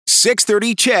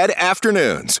6:30 CHED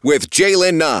Afternoons with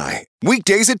Jaylen Nye.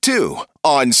 Weekdays at 2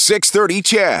 on 6:30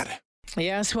 CHED.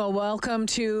 Yes, well, welcome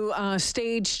to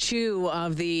stage 2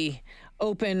 of the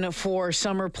Open for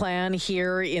Summer plan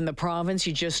here in the province.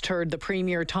 You just heard the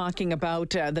Premier talking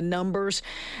about the numbers,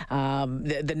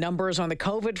 the numbers on the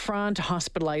COVID front,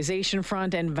 hospitalization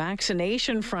front, and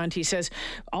vaccination front. He says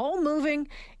all moving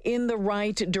in the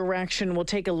right direction. We'll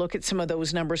take a look at some of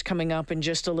those numbers coming up in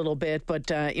just a little bit,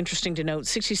 but interesting to note,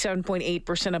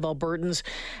 67.8% of Albertans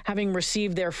having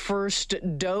received their first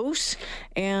dose,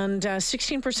 and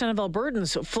 16% of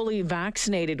Albertans fully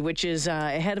vaccinated, which is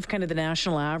ahead of kind of the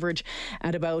national average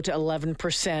at about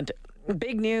 11%.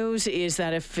 Big news is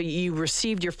that if you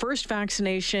received your first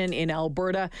vaccination in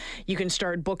Alberta, you can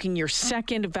start booking your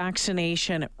second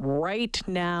vaccination right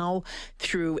now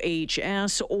through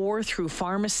HS or through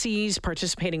pharmacies,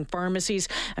 participating pharmacies.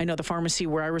 I know the pharmacy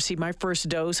where I received my first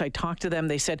dose, I talked to them.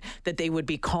 They said that they would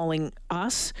be calling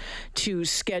us to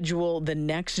schedule the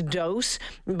next dose,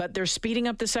 but they're speeding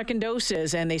up the second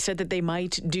doses, and they said that they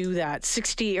might do that.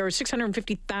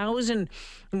 650,000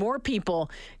 more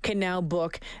people can now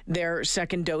book their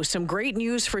second dose. Some great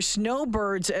news for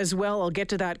snowbirds as well. I'll get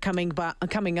to that coming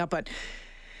up. But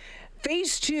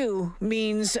phase 2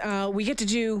 means we get to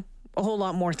do a whole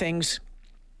lot more things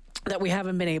that we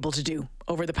haven't been able to do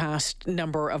over the past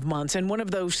number of months. And one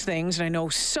of those things, and I know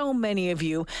so many of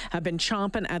you have been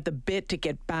chomping at the bit to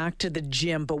get back to the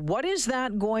gym, but what is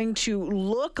that going to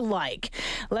look like?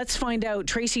 Let's find out.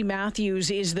 Tracy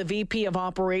Matthews is the VP of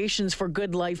Operations for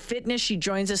Good Life Fitness. She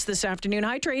joins us this afternoon.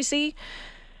 Hi, Tracy.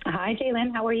 Hi,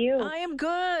 Jaylen. How are you? I am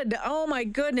good. Oh, my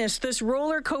goodness. This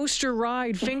roller coaster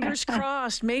ride, fingers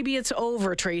crossed. Maybe it's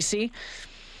over, Tracy.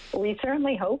 We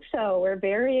certainly hope so. We're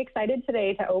very excited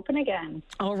today to open again.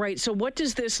 All right. So what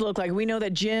does this look like? We know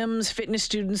that gyms, fitness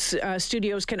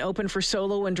studios can open for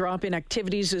solo and drop-in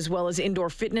activities as well as indoor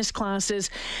fitness classes.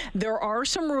 There are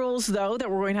some rules, though,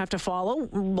 that we're going to have to follow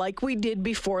like we did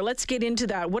before. Let's get into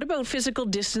that. What about physical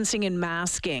distancing and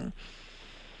masking?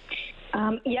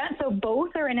 So both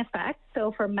are in effect.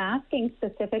 So for masking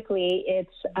specifically,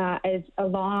 it's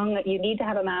you need to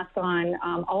have a mask on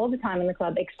all the time in the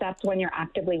club except when you're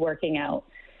actively working out.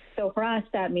 So for us,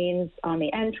 that means on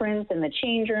the entrance, in the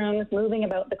change rooms, moving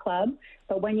about the club.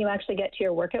 But when you actually get to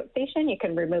your workout station, you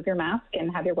can remove your mask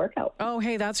and have your workout. Oh,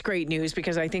 hey, that's great news,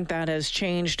 because I think that has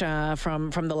changed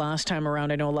from the last time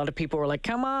around. I know a lot of people were like,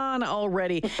 come on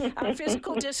already.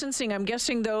 Physical distancing, I'm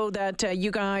guessing, though, that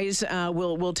you guys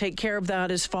will take care of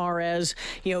that as far as,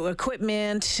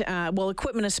 equipment,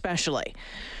 equipment especially.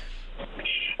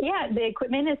 Yeah, the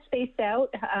equipment is spaced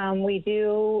out. We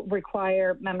do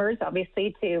require members,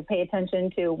 obviously, to pay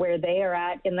attention to where they are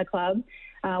at in the club.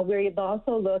 We'll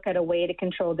also look at a way to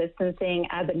control distancing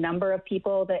as a number of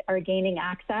people that are gaining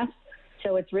access.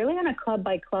 So it's really on a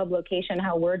club-by-club location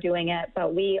how we're doing it,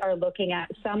 but we are looking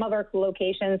at some of our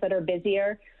locations that are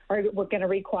busier are going to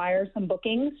require some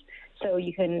bookings. So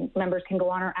members can go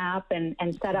on our app and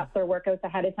set up their workouts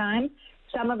ahead of time.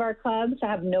 Some of our clubs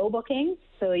have no bookings,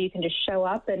 so you can just show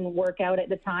up and work out at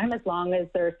the time as long as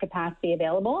there's capacity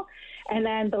available. And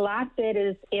then the last bit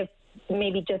is if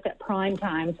maybe just at prime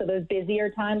time, so those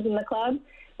busier times in the club,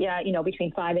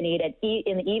 between 5 and 8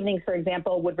 in the evenings, for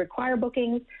example, would require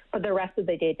bookings, but the rest of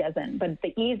the day doesn't. But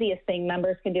the easiest thing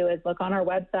members can do is look on our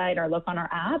website or look on our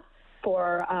app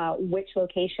for which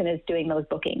location is doing those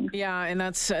bookings. Yeah, and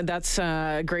that's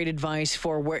great advice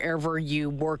for wherever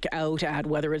you work out at,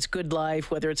 whether it's Good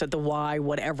Life, whether it's at the Y,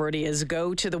 whatever it is.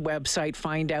 Go to the website,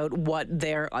 find out what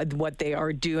they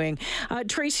are doing.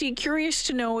 Tracy, curious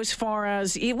to know as far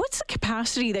as what's the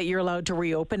capacity that you're allowed to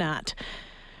reopen at?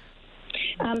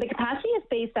 The capacity is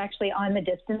based actually on the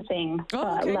distancing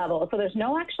level. So there's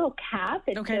no actual cap.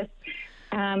 It's just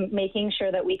making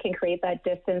sure that we can create that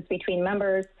distance between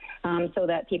members so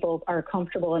that people are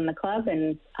comfortable in the club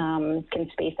and can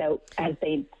space out as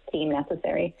they seem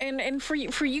necessary. And for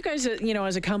you guys,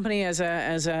 as a company, as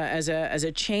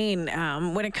a chain,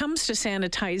 when it comes to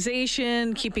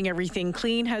sanitization, keeping everything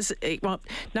clean, not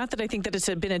that I think that it's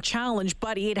been a challenge,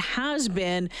 but it has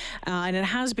been, and it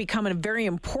has become a very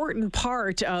important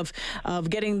part of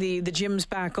getting the gyms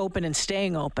back open and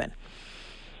staying open.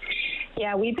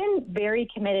 Yeah, we've been very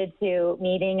committed to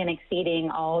meeting and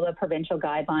exceeding all the provincial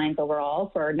guidelines overall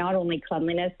for not only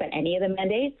cleanliness, but any of the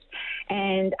mandates.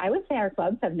 And I would say our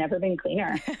clubs have never been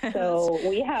cleaner. So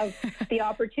we have the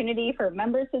opportunity for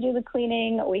members to do the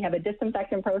cleaning. We have a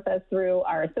disinfectant process through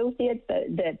our associates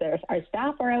that our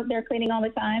staff are out there cleaning all the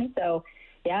time. So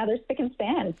yeah, they're spick and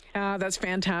span. That's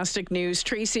fantastic news,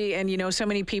 Tracy. And, so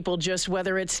many people just,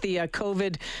 whether it's the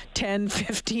COVID 10,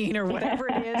 15, or whatever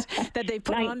it is that they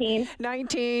put 19. on,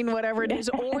 19, whatever it is,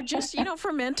 or just,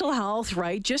 for mental health,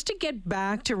 right? Just to get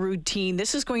back to routine.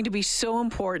 This is going to be so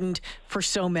important for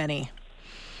so many.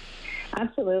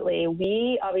 Absolutely.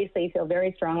 We obviously feel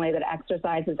very strongly that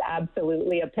exercise is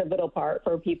absolutely a pivotal part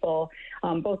for people,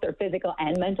 both their physical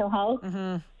and mental health.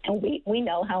 Mm-hmm. And we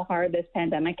know how hard this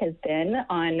pandemic has been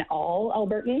on all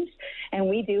Albertans, and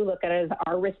we do look at it as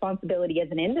our responsibility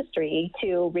as an industry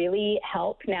to really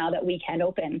help now that we can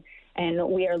open. And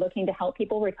we are looking to help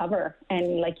people recover.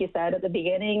 And like you said at the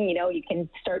beginning, you can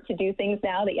start to do things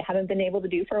now that you haven't been able to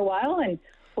do for a while. And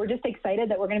we're just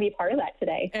excited that we're going to be part of that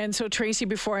today. And so, Tracy,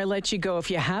 before I let you go, if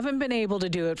you haven't been able to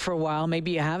do it for a while,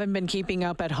 maybe you haven't been keeping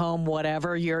up at home,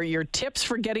 whatever, your tips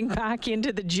for getting back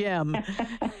into the gym.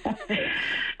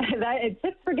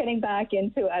 Tips for getting back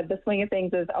into the swing of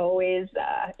things is always,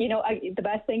 the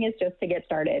best thing is just to get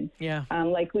started. Yeah.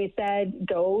 Like we said,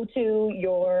 go to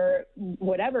your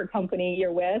whatever company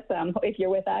you're with. If you're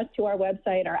with us, to our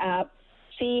website, our app.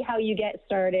 See how you get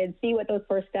started, see what those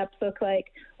first steps look like.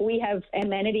 We have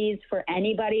amenities for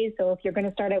anybody. So if you're going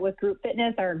to start out with group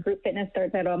fitness, our group fitness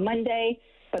starts out on Monday,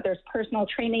 but there's personal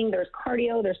training, there's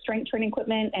cardio, there's strength training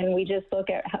equipment, and we just look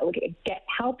at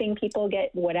helping people get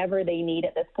whatever they need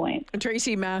at this point.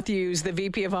 Tracy Matthews, the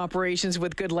VP of Operations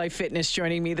with Good Life Fitness,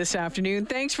 joining me this afternoon.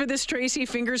 Thanks for this, Tracy.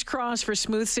 Fingers crossed for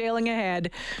smooth sailing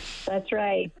ahead. That's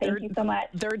right. Thank you so much.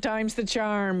 Third time's the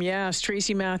charm. Yes,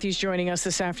 Tracy Matthews joining us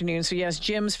this afternoon. So yes,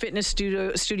 gyms, fitness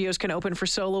studios can open for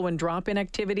solo and drop-in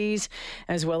activities,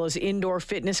 as well as indoor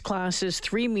fitness classes.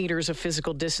 3 meters of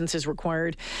physical distance is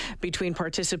required between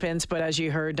participants. But as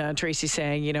you heard Tracy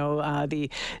saying, the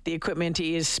equipment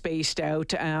is spaced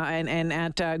out, and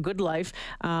at Good Life,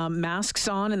 masks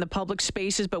on in the public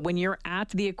spaces. But when you're at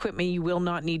the equipment, you will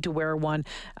not need to wear one.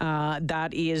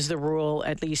 That is the rule,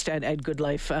 at least at Good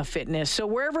Life Fitness. So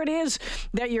wherever it is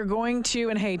that you're going to,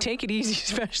 and hey, take it easy,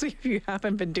 especially if you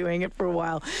haven't been doing it for a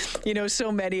while.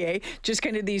 So many, just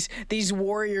kind of these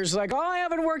warriors like, I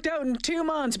haven't worked out in 2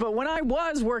 months, but when I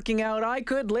was working out, I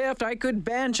could lift, I could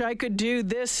bench, I could do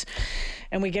this,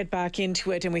 and we get back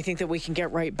into it, and we think that we can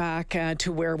get right back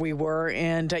to where we were,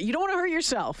 and you don't want to hurt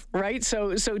yourself, right?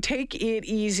 So take it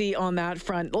easy on that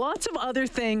front. Lots of other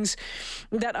things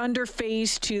that under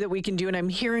phase 2 that we can do, and I'm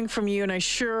hearing from you, and I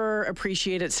sure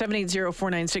appreciate it.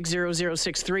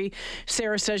 780-496-0063.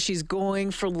 Sarah says she's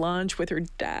going for lunch with her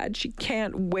dad. She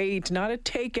can't wait. Not a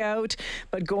takeout,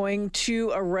 but going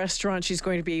to a restaurant. She's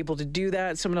going to be able to do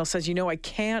that. Someone else says, I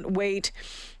can't wait.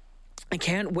 I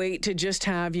can't wait to just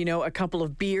have, a couple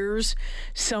of beers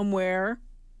somewhere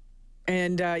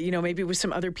and, maybe with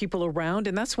some other people around.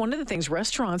 And that's one of the things,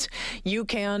 restaurants, you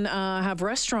can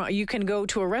you can go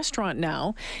to a restaurant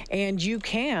now and you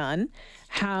can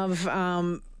have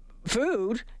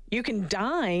food. You can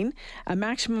dine, a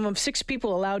maximum of 6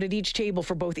 people allowed at each table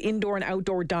for both indoor and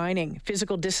outdoor dining.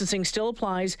 Physical distancing still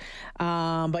applies,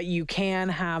 but you can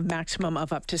have maximum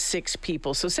of up to 6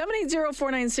 people. So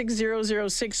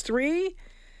 780-496-0063.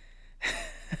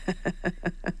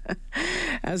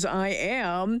 As I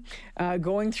am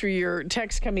going through your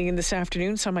texts coming in this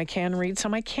afternoon. Some I can read,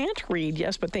 some I can't read.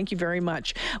 Yes, but thank you very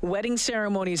much. Wedding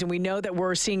ceremonies, and we know that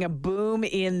we're seeing a boom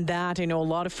in that. I know a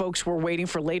lot of folks were waiting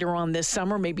for later on this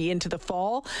summer, maybe into the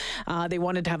fall. They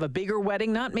wanted to have a bigger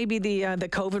wedding, not maybe the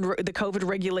COVID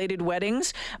regulated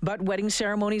weddings, but wedding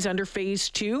ceremonies under phase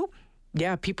 2.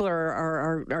 Yeah, people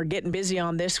are getting busy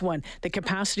on this one. The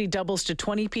capacity doubles to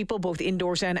 20 people, both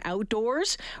indoors and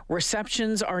outdoors.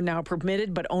 Receptions are now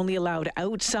permitted, but only allowed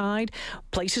outside.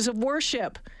 Places of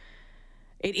worship,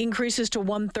 it increases to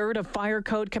 1/3 of fire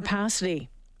code capacity.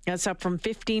 That's up from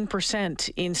 15%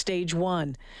 in stage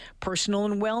 1. Personal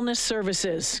and wellness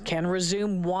services can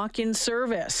resume walk-in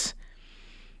service.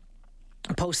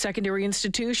 Post-secondary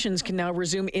institutions can now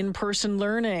resume in-person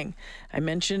learning. I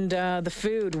mentioned the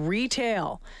food.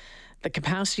 Retail, the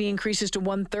capacity increases to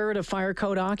 1/3 of fire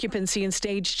code occupancy in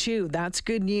stage 2. That's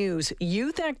good news.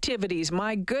 Youth activities,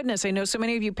 my goodness, I know so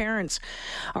many of you parents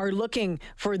are looking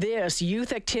for this.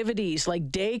 Youth activities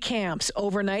like day camps,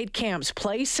 overnight camps,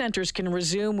 play centers can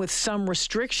resume with some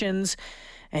restrictions.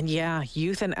 And yeah,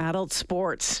 youth and adult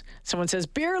sports. Someone says,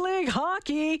 beer league,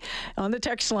 hockey on the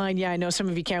text line. Yeah, I know some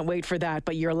of you can't wait for that,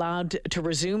 but you're allowed to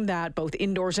resume that both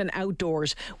indoors and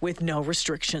outdoors with no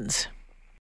restrictions.